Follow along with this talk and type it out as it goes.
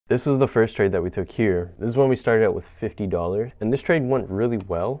This was the first trade that we took here. This is when we started out with $50. And this trade went really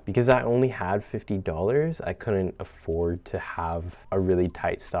well. Because I only had $50, I couldn't afford to have a really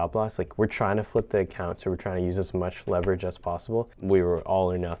tight stop loss. Like, we're trying to flip the account, so we're trying to use as much leverage as possible. We were all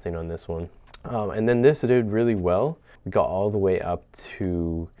or nothing on this one. And then this did really well. We got all the way up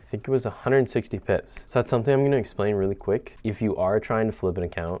to, I think it was 160 pips. So that's something I'm going to explain really quick. If you are trying to flip an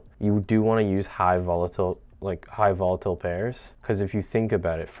account, you do want to use high volatile pairs, because if you think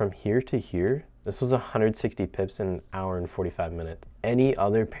about it, from here to here, this was 160 pips in an hour and 45 minutes. Any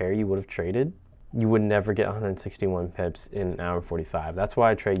other pair you would have traded, you would never get 161 pips in an hour and 45. That's why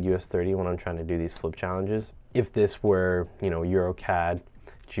I trade US30 when I'm trying to do these flip challenges. If this were, you know, Euro CAD,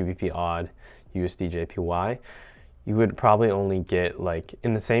 GBP odd, USD JPY, you would probably only get, like,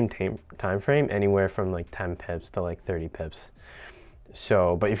 in the same time frame, anywhere from like 10 pips to like 30 pips.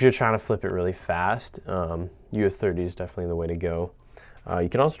 So, but if you're trying to flip it really fast, US30 is definitely the way to go. You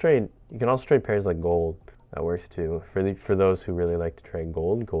can also trade pairs like gold. That works too. For those who really like to trade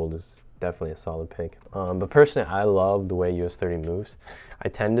gold, gold is definitely a solid pick. But personally, I love the way US30 moves. I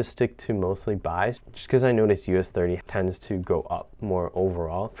tend to stick to mostly buys just because I notice US30 tends to go up more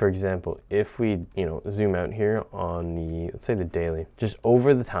overall. For example, if we, you know, zoom out here on the, let's say the daily, just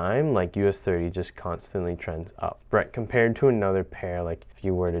over the time, like US30 just constantly trends up, right? Compared to another pair, like if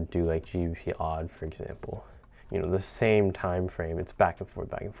you were to do like GBP odd, for example, you know, the same time frame, it's back and forth,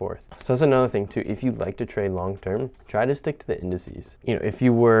 back and forth. So that's another thing too. If you like to trade long term, try to stick to the indices. You know, if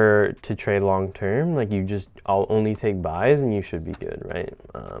you were to trade long term, like I'll only take buys and you should be good, right?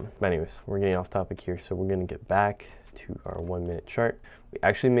 But anyways, we're getting off topic here. So we're gonna get back to our 1 minute chart. We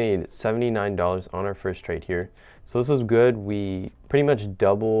actually made $79 on our first trade here. So this is good. We pretty much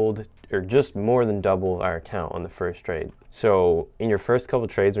doubled, or just more than doubled our account on the first trade. So in your first couple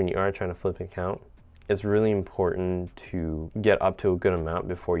trades, when you are trying to flip an account, it's really important to get up to a good amount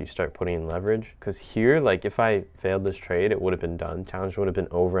before you start putting in leverage. Because here, like if I failed this trade, it would have been done. Challenge would have been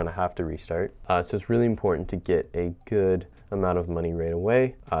over and I have to restart. So it's really important to get a good amount of money right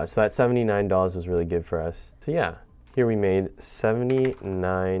away. So that $79 is really good for us. So yeah, here we made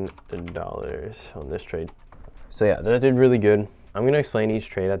 $79 on this trade. So yeah, that did really good. I'm going to explain each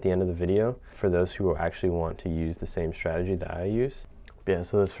trade at the end of the video for those who actually want to use the same strategy that I use. Yeah,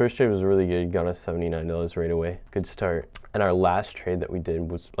 so this first trade was really good. Got us $79 right away. Good start. And our last trade that we did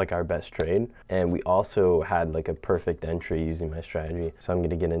was like our best trade. And we also had like a perfect entry using my strategy. So I'm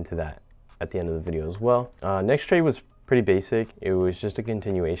going to get into that at the end of the video as well. Next trade was pretty basic. It was just a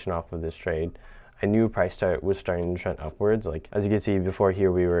continuation off of this trade. I knew price was starting to trend upwards. Like as you can see before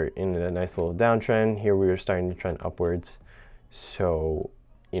here, we were in a nice little downtrend. Here we were starting to trend upwards. So,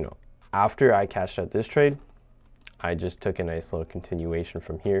 you know, after I cashed out this trade, I just took a nice little continuation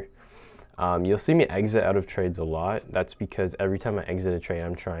from here. You'll see me exit out of trades a lot. That's because every time I exit a trade,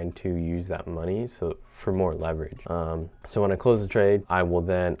 I'm trying to use that money for more leverage. So when I close the trade, I will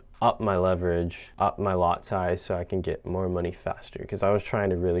then up my leverage, up my lot size so I can get more money faster, because I was trying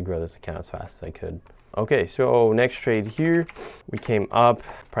to really grow this account as fast as I could. Okay, so next trade here, we came up,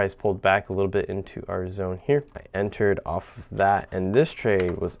 price pulled back a little bit into our zone here. I entered off of that, and this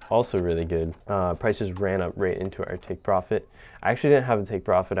trade was also really good. Prices ran up right into our take profit. I actually didn't have a take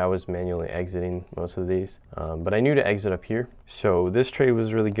profit. I was manually exiting most of these, but I knew to exit up here. So this trade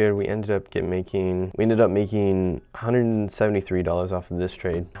was really good. We ended up making $173 off of this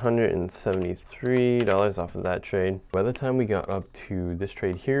trade, $173 off of that trade. By the time we got up to this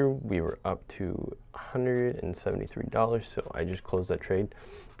trade here, we were up to $173. So I just closed that trade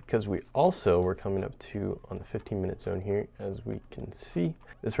because we also were coming up to on the 15-minute zone here. As we can see,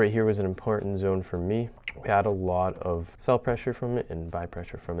 this right here was an important zone for me. We had a lot of sell pressure from it and buy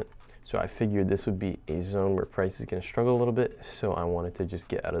pressure from it. So I figured this would be a zone where price is going to struggle a little bit. So I wanted to just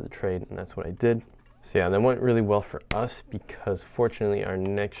get out of the trade, and that's what I did. So yeah, that went really well for us because fortunately our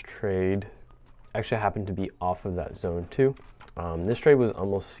next trade actually happened to be off of that zone too. This trade was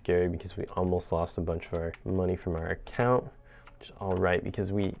almost scary because we almost lost a bunch of our money from our account, which is all right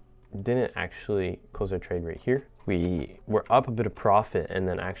because we didn't actually close our trade right here. We were up a bit of profit, and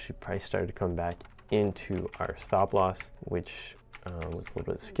then actually price started to come back into our stop loss, which was a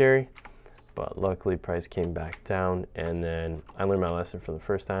little bit scary, but luckily price came back down, and then I learned my lesson from the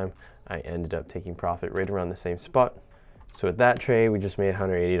first time. I ended up taking profit right around the same spot. So with that trade, we just made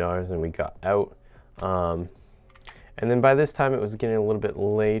 $180 and we got out. And then by this time, it was getting a little bit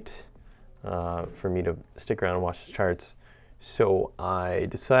late for me to stick around and watch the charts. So I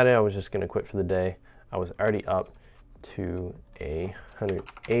decided I was just gonna quit for the day. I was already up to a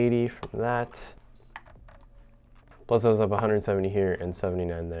 180 from that. Plus I was up 170 here and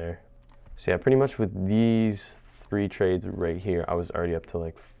 79 there. So yeah, pretty much with these three trades right here, I was already up to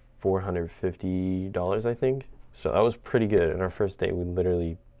like $450, I think. So that was pretty good. In our first day, we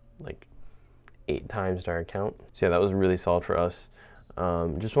literally like 8 times our account. So yeah, that was really solid for us.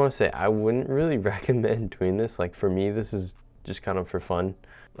 Just want to say, I wouldn't really recommend doing this. Like for me, this is just kind of for fun.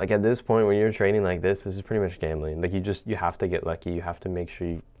 Like at this point, when you're trading like this is pretty much gambling. Like you have to get lucky. You have to make sure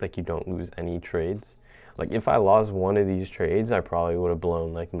you don't lose any trades. Like if I lost one of these trades, I probably would have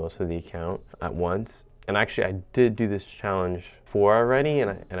blown like most of the account at once. And actually, I did do this challenge 4 already,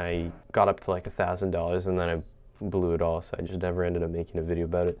 and I got up to like $1,000, and then I blew it all. So I just never ended up making a video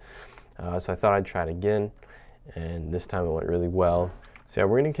about it. So I thought I'd try it again, and this time it went really well. So yeah,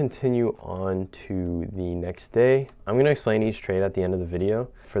 we're going to continue on to the next day. I'm going to explain each trade at the end of the video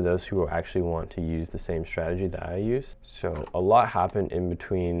for those who actually want to use the same strategy that I use. So a lot happened in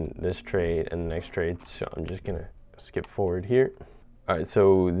between this trade and the next trade, so I'm just going to skip forward here. All right,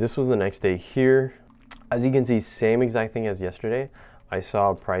 so this was the next day here. As you can see, same exact thing as yesterday. I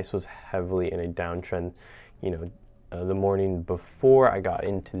saw price was heavily in a downtrend, the morning before I got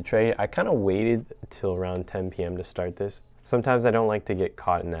into the trade. I kind of waited till around 10 p.m. to start this. Sometimes I don't like to get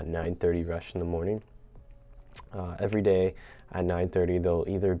caught in that 9:30 rush in the morning. Every day at 9:30, there'll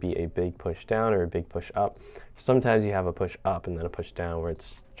either be a big push down or a big push up. Sometimes you have a push up and then a push down where it's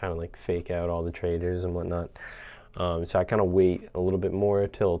trying to like fake out all the traders and whatnot. So I kind of wait a little bit more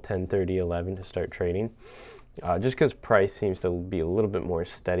till 10:30, 11 to start trading. Just because price seems to be a little bit more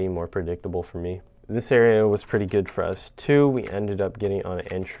steady, more predictable for me. This area was pretty good for us too. We ended up getting on an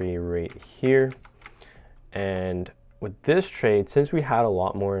entry right here. And with this trade, since we had a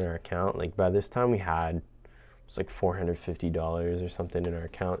lot more in our account, like by this time we had, it was like $450 or something in our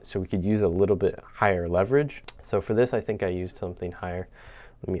account. So we could use a little bit higher leverage. So for this, I think I used something higher.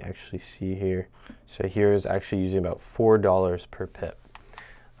 Let me actually see here. So here is actually using about $4 per pip.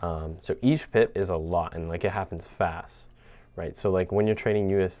 So each pip is a lot, and like it happens fast, right? So like when you're trading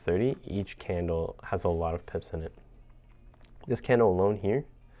US 30, each candle has a lot of pips in it. This candle alone here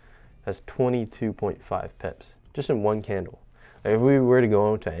has 22.5 pips, just in one candle. Like if we were to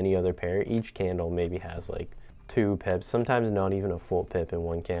go to any other pair, each candle maybe has like 2 pips, sometimes not even a full pip in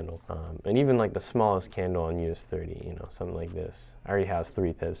one candle. And even like the smallest candle on US 30, something like this, already has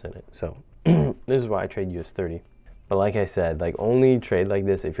 3 pips in it. So this is why I trade US 30. But like I said, like only trade like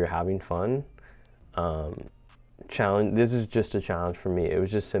this if you're having fun. This is just a challenge for me. It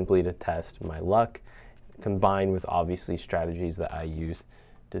was just simply to test my luck, combined with obviously strategies that I used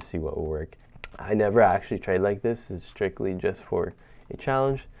to see what would work. I never actually trade like this. It's strictly just for a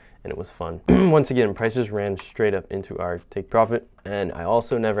challenge, and it was fun. Once again, price just ran straight up into our take profit, and I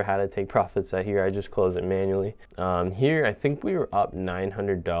also never had to take profits at here. I just closed it manually. Here, I think we were up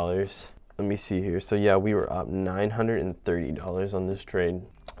 $900. Let me see here. So yeah, we were up $930 on this trade.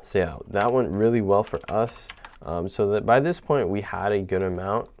 So yeah, that went really well for us. So that by this point we had a good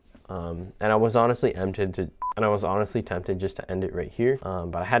amount, and I was honestly tempted just to end it right here.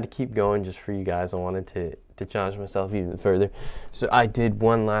 But I had to keep going just for you guys. I wanted to challenge myself even further. So I did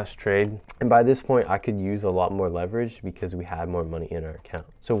one last trade, and by this point I could use a lot more leverage because we had more money in our account.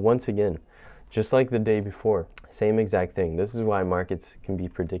 So once again, just like the day before, same exact thing. This is why markets can be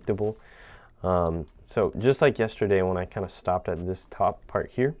predictable. So just like yesterday when I kind of stopped at this top part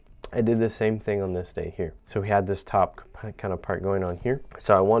here, I did the same thing on this day here. So we had this top kind of part going on here.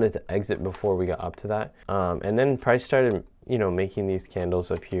 So I wanted to exit before we got up to that. And then price started, making these candles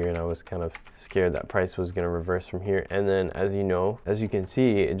up here, and I was kind of scared that price was going to reverse from here. And then as you can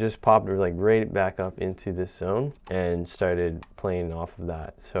see, it just popped like right back up into this zone and started playing off of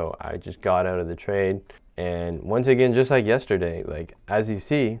that. So I just got out of the trade. And once again, just like yesterday, like as you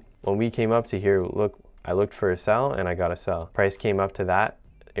see, when we came up to here, look, I looked for a sell and I got a sell. Price came up to that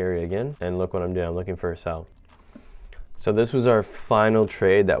area again, and look what I'm doing. I'm looking for a sell. So this was our final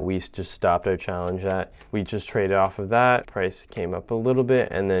trade that we just stopped our challenge at. We just traded off of that. Price came up a little bit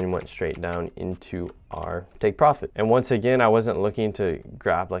and then went straight down into our take profit. And once again, I wasn't looking to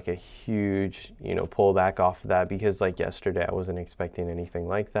grab like a huge, pullback off of that, because like yesterday, I wasn't expecting anything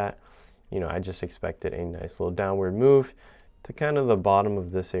like that. I just expected a nice little downward move to kind of the bottom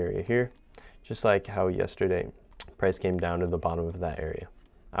of this area here, just like how yesterday price came down to the bottom of that area.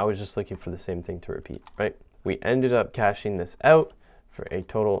 I was just looking for the same thing to repeat, right? We ended up cashing this out for a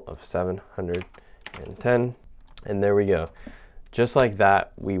total of $710, and there we go. Just like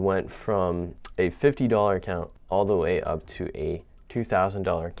that, we went from a $50 account all the way up to a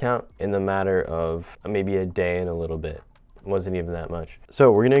 $2,000 account in the matter of maybe a day and a little bit. It wasn't even that much.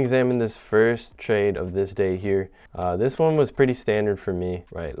 So we're gonna examine this first trade of this day here. This one was pretty standard for me,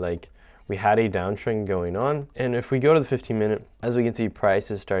 right? Like we had a downtrend going on. And if we go to the 15-minute, as we can see,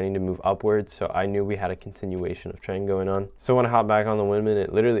 price is starting to move upwards. So I knew we had a continuation of trend going on. So when I hop back on the 1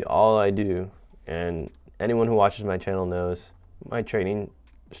 minute, literally all I do, and anyone who watches my channel knows, my trading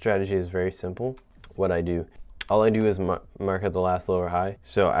strategy is very simple. What I do, all I do is mark out the last lower high.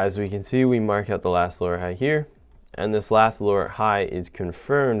 So as we can see, we mark out the last lower high here, and this last lower high is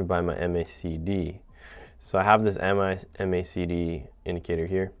confirmed by my MACD. So I have this MACD indicator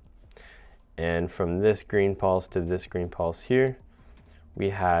here, and from this green pulse to this green pulse here, we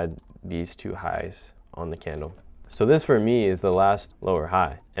had these two highs on the candle. So this for me is the last lower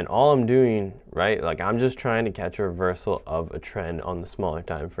high, and all I'm doing, right, like I'm just trying to catch a reversal of a trend on the smaller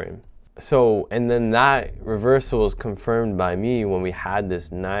time frame. So, and then that reversal was confirmed by me when we had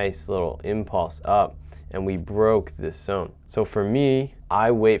this nice little impulse up and we broke this zone. So for me,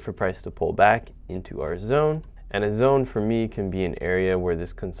 I wait for price to pull back into our zone, and a zone for me can be an area where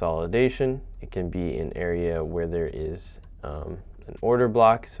there's consolidation. It can be an area where there is an order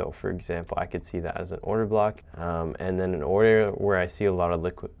block. So for example, I could see that as an order block, and then an order where I see a lot of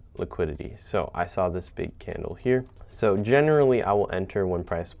liquidity. So I saw this big candle here. So generally I will enter when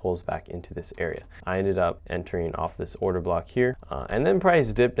price pulls back into this area. I ended up entering off this order block here, and then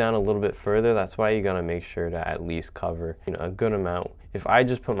price dipped down a little bit further. That's why you gotta make sure to at least cover, you know, a good amount. If I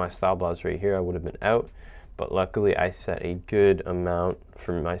just put my stop loss right here, I would have been out, but luckily I set a good amount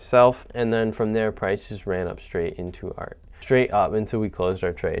for myself, and then from there price just ran up straight up until we closed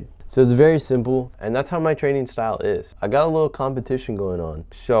our trade. So it's very simple, and that's how my trading style is. I got a little competition going on.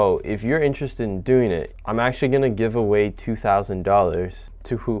 So if you're interested in doing it, I'm actually gonna give away $2,000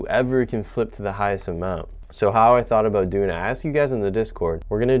 to whoever can flip to the highest amount. So how I thought about doing it, I asked you guys in the Discord,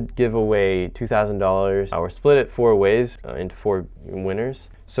 we're gonna give away $2,000. We're split it 4 ways into 4 winners.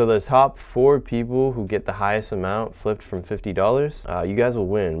 So the top 4 people who get the highest amount flipped from $50, you guys will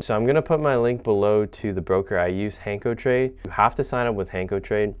win. So I'm gonna put my link below to the broker I use, Hanko Trade. You have to sign up with Hanko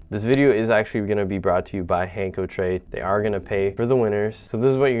Trade. This video is actually gonna be brought to you by Hanko Trade. They are gonna pay for the winners. So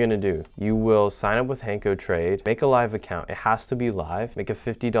this is what you're gonna do. You will sign up with Hanko Trade, make a live account. It has to be live. Make a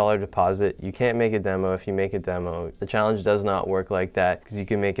 $50 deposit. You can't make a demo. If you make a demo, the challenge does not work like that, because you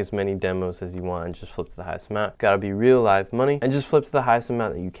can make as many demos as you want and just flip to the highest amount. Gotta be real live money and just flip to the highest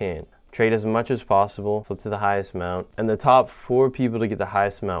amount that you can. Trade as much as possible, flip to the highest amount, and the top 4 people to get the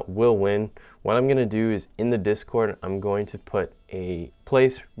highest amount will win. What I'm gonna do is in the Discord, I'm going to put a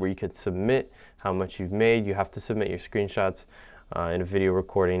place where you could submit how much you've made. You have to submit your screenshots in a video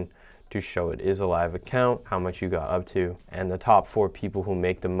recording to show it is a live account, how much you got up to, and the top 4 people who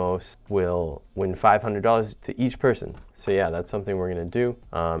make the most will win $500 to each person. So yeah, that's something we're gonna do.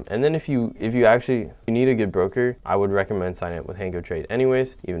 And then if you need a good broker, I would recommend signing up with Hanko Trade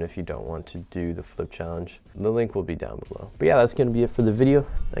anyways, even if you don't want to do the flip challenge. The link will be down below. But yeah, that's gonna be it for the video.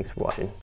 Thanks for watching.